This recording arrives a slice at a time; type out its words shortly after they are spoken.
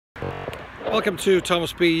Welcome to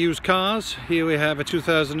Thomas B Used Cars. Here we have a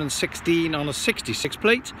 2016 on a 66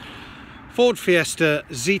 plate Ford Fiesta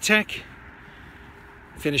Zetec,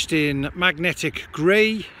 finished in magnetic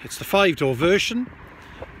grey. It's the 5-door version,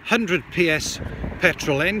 100 PS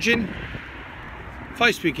petrol engine,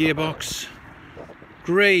 5-speed gearbox,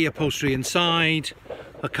 grey upholstery inside.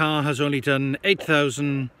 The car has only done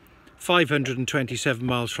 8,527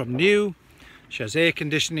 miles from new. She has air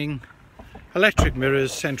conditioning, electric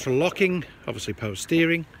mirrors, central locking, obviously power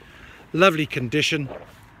steering. Lovely condition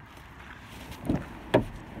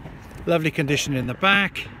in the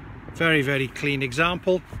back. Very clean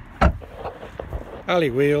example. Alley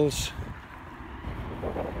wheels,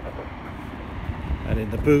 and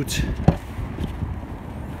in the boot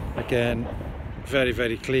again,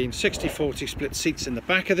 very clean. 60/40 split seats in the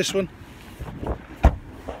back of this one.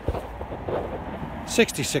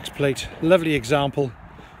 66 plate, lovely example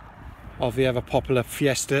of the ever popular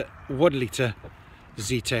Fiesta 1 litre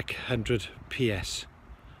Zetec 100 PS.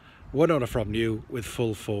 One owner from new with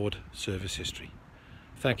full Ford service history.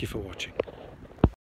 Thank you for watching.